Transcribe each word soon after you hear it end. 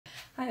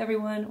Hi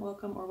everyone,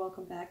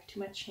 welcome back to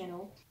my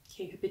channel,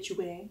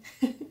 k-habitué.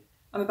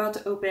 I'm about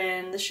to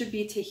open, this should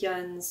be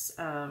TAEHYUN'S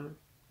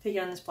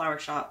flower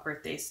shop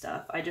birthday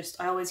stuff. I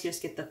always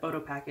just get the photo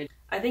package.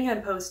 I think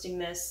I'm posting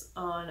this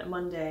on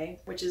Monday,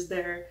 which is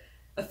their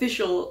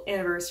official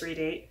anniversary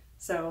date.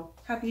 So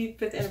happy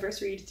 5th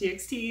anniversary to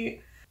TXT.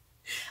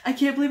 I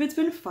can't believe it's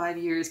been 5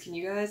 years. Can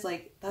you guys,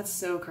 like, that's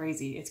so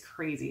crazy. It's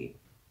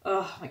crazy.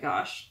 Oh my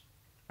gosh.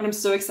 And I'm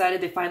so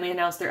excited they finally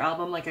announced their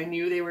album. Like, I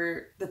knew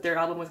that their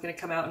album was going to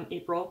come out in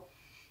April,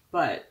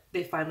 but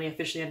they finally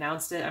officially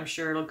announced it. I'm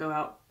sure it'll go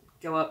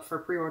up for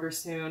pre-order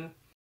soon.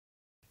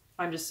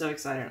 I'm just so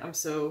excited. I'm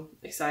so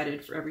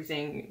excited for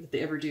everything that they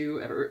ever do,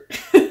 ever.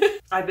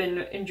 I've been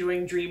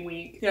enjoying Dream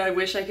Week. Yeah, I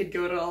wish I could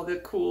go to all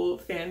the cool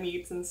fan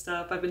meets and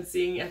stuff. I've been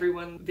seeing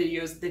everyone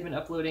videos that they've been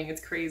uploading.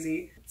 It's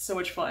crazy. It's so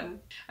much fun.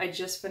 I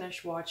just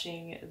finished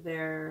watching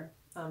their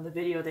the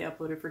video they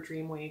uploaded for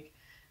Dream Week,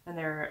 and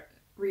they're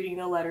reading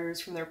the letters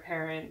from their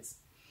parents,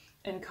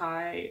 and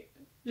Kai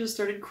just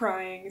started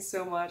crying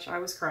so much. I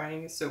was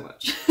crying so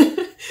much.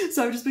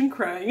 So I've just been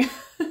crying.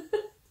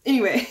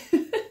 Anyway,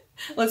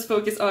 let's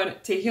focus on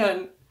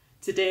TAEHYUN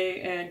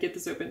today and get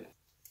this open.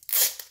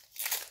 So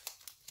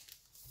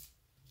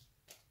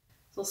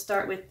we'll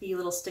start with the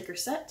little sticker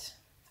set.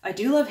 I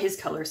do love his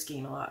color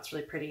scheme a lot. It's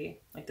really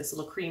pretty. Like this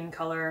little cream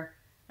color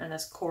and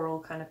this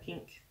coral kind of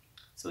pink.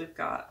 So we've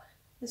got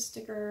this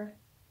sticker.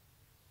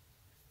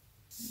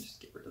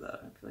 Just get rid of that.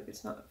 I feel like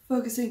it's not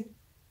focusing.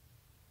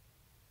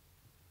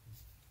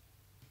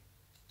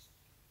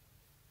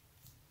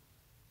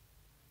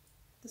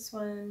 This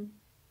one.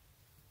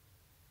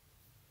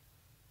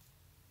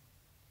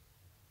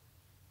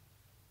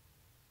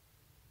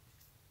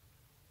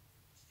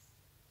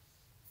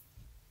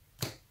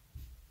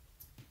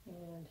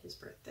 And his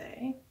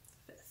birthday,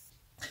 the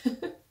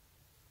 5th.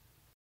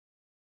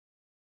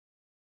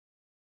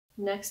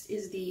 Next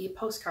is the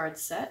postcard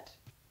set.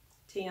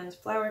 TAEHYUN'S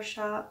flower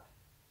shop.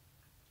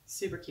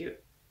 Super cute.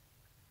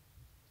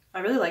 I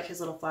really like his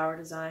little flower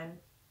design.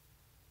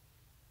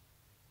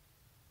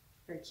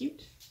 Very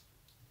cute.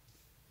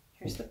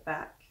 Here's the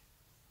back.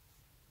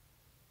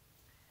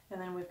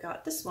 And then we've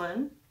got this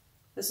one.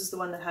 This is the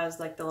one that has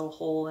like the little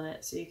hole in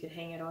it so you could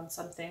hang it on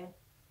something.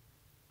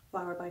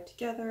 Flower by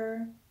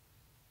together.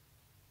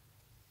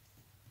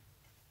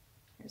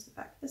 Here's the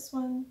back of this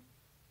one.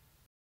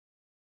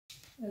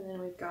 And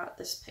then we've got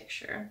this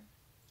picture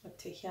of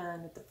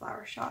TAEHYUN at the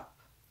flower shop.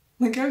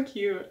 Look how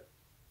cute.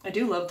 I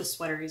do love the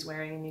sweater he's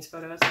wearing in these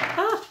photos.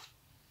 Ah!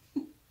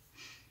 And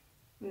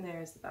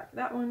there's the back of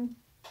that one.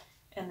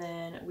 And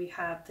then we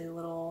have the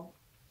little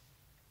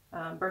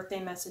birthday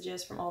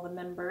messages from all the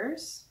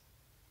members.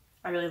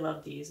 I really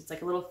love these. It's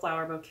like a little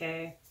flower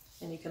bouquet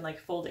and you can like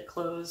fold it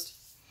closed.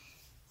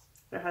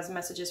 But it has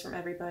messages from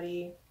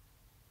everybody.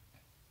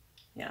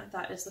 Yeah,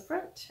 that is the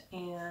front.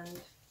 And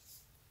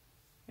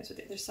here's what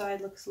the other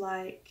side looks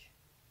like.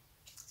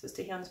 It says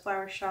TAEHYUN'S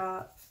flower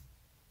shop,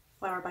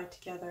 flower by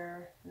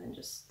together, and then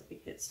just the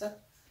big hit stuff.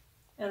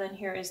 And then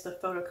here is the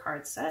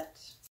Photocard Set.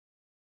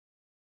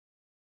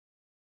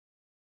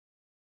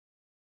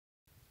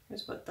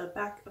 Here's what the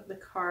back of the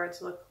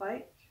cards look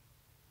like.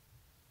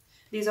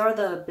 These are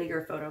the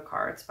bigger photo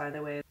cards, by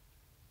the way.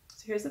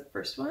 So here's the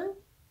first one.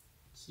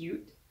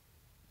 Cute.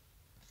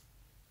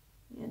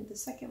 And the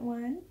second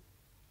one.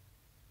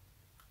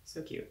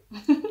 So cute.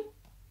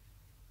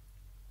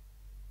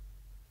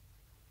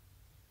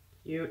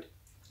 Cute.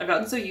 I've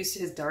gotten so used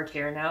to his dark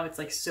hair now, it's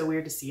like so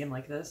weird to see him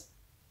like this.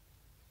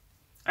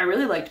 I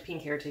really liked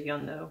pink hair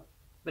TAEHYUN though,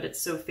 but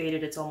it's so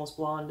faded it's almost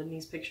blonde in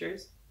these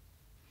pictures.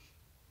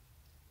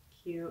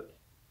 Cute.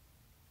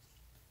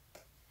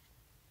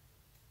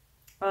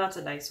 Oh, that's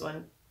a nice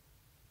one.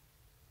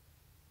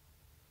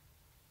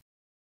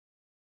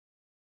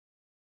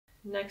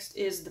 Next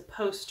is the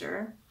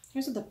poster.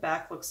 Here's what the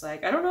back looks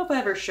like. I don't know if I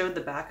ever showed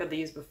the back of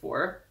these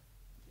before.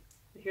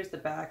 But here's the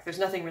back. There's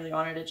nothing really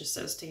on it. It just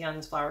says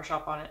TAEHYUN'S flower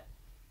shop on it.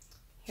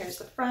 Here's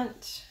the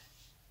front.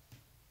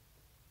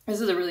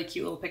 This is a really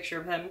cute little picture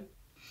of him.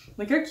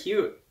 Look how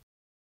cute.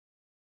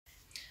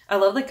 I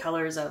love the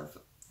colors of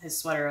his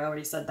sweater. I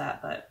already said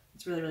that, but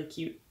it's really, really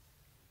cute.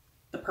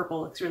 The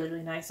purple looks really,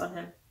 really nice on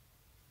him.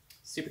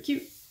 Super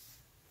cute.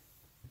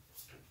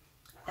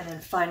 And then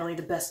finally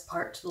the best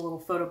part, the little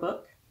photo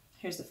book.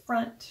 Here's the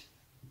front.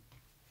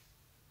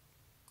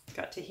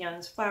 Got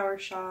TAEHYUN'S flower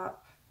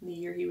shop, the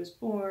year he was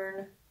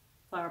born,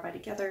 flower by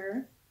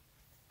together.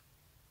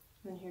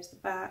 And then here's the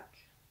back.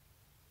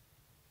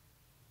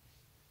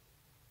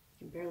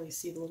 You can barely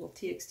see the little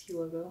TXT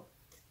logo.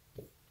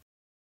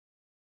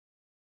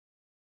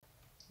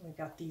 We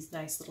got these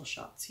nice little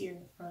shots here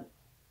in the front.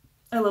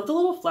 I love the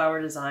little flower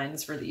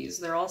designs for these.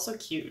 They're all so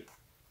cute.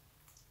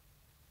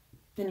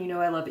 And you know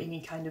I love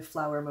any kind of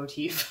flower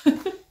motif.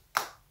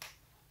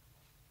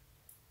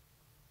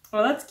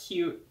 Oh, that's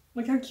cute.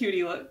 Look how cute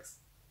he looks.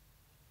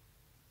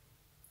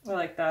 I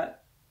like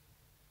that.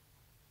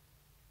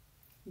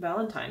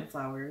 Valentine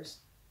flowers.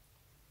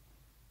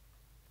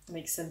 That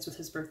makes sense with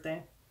his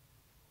birthday.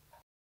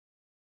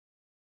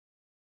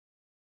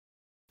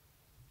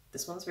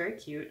 This one's very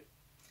cute.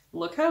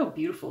 Look how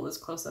beautiful this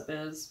close-up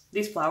is.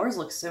 These flowers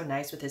look so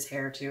nice with his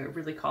hair too. It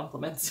really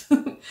complements.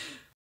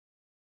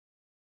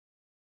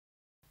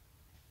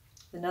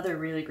 Another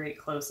really great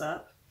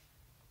close-up.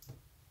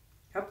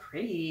 How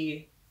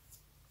pretty.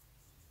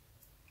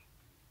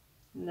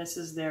 And this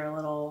is their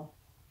little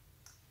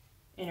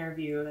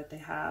interview that they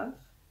have.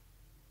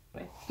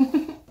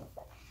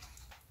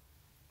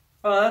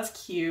 Oh,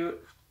 that's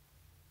cute.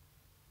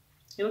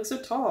 He looks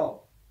so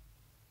tall.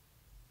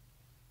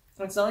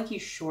 It's not like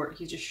he's short,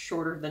 he's just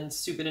shorter than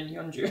Subin and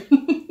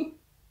Yeonjun.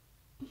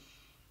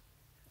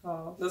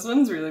 Oh, this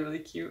one's really, really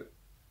cute.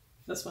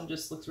 This one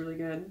just looks really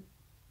good.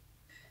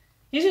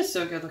 He's just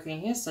so good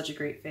looking. He has such a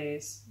great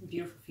face.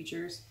 Beautiful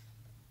features.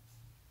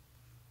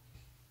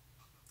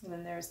 And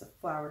then there's the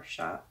flower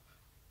shop.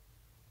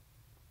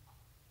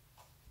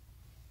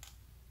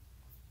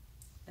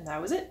 And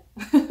that was it.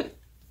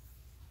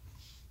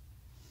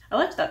 I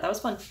liked that. That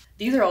was fun.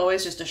 These are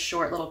always just a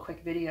short little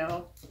quick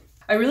video.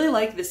 I really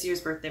like this year's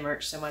birthday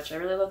merch so much. I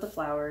really love the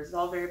flowers. It's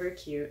all very, very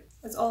cute.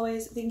 As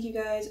always, thank you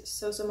guys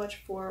so, so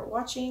much for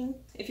watching.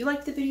 If you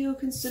liked the video,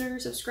 consider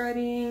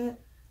subscribing,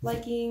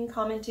 liking,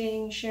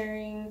 commenting,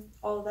 sharing,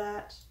 all of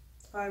that.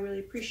 I really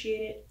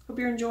appreciate it. Hope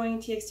you're enjoying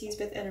TXT's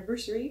 5th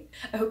anniversary.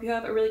 I hope you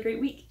have a really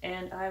great week,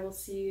 and I will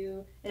see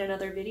you in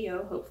another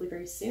video, hopefully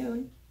very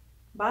soon.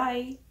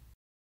 Bye!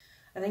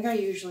 I think I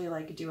usually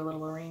like do a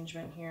little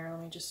arrangement here.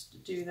 Let me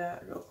just do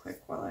that real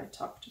quick while I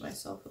talk to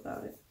myself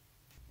about it.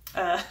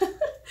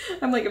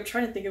 I'm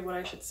trying to think of what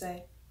I should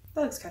say.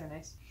 That looks kind of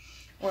nice.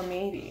 Or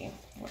maybe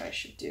what I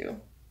should do.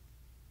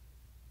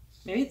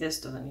 Maybe this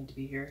doesn't need to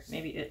be here.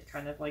 Maybe it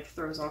kind of like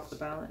throws off the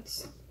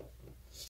balance.